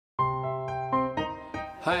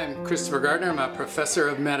Hi, I'm Christopher Gardner. I'm a professor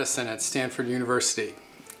of medicine at Stanford University.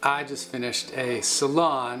 I just finished a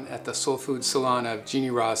salon at the SOUL Food Salon of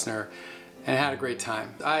Jeannie Rosner and had a great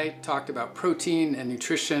time. I talked about protein and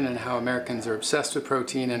nutrition and how Americans are obsessed with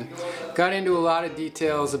protein, and got into a lot of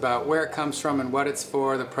details about where it comes from and what it's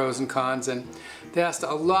for, the pros and cons, and they asked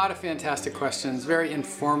a lot of fantastic questions, very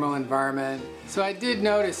informal environment. So I did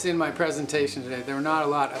notice in my presentation today there were not a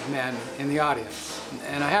lot of men in the audience.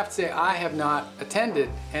 And I have to say I have not attended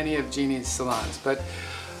any of Jeannie's salons, but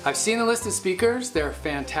I've seen the list of speakers. They're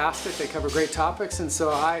fantastic, they cover great topics, and so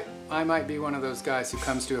I might be one of those guys who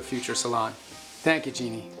comes to a future salon. Thank you,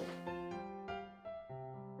 Jeannie.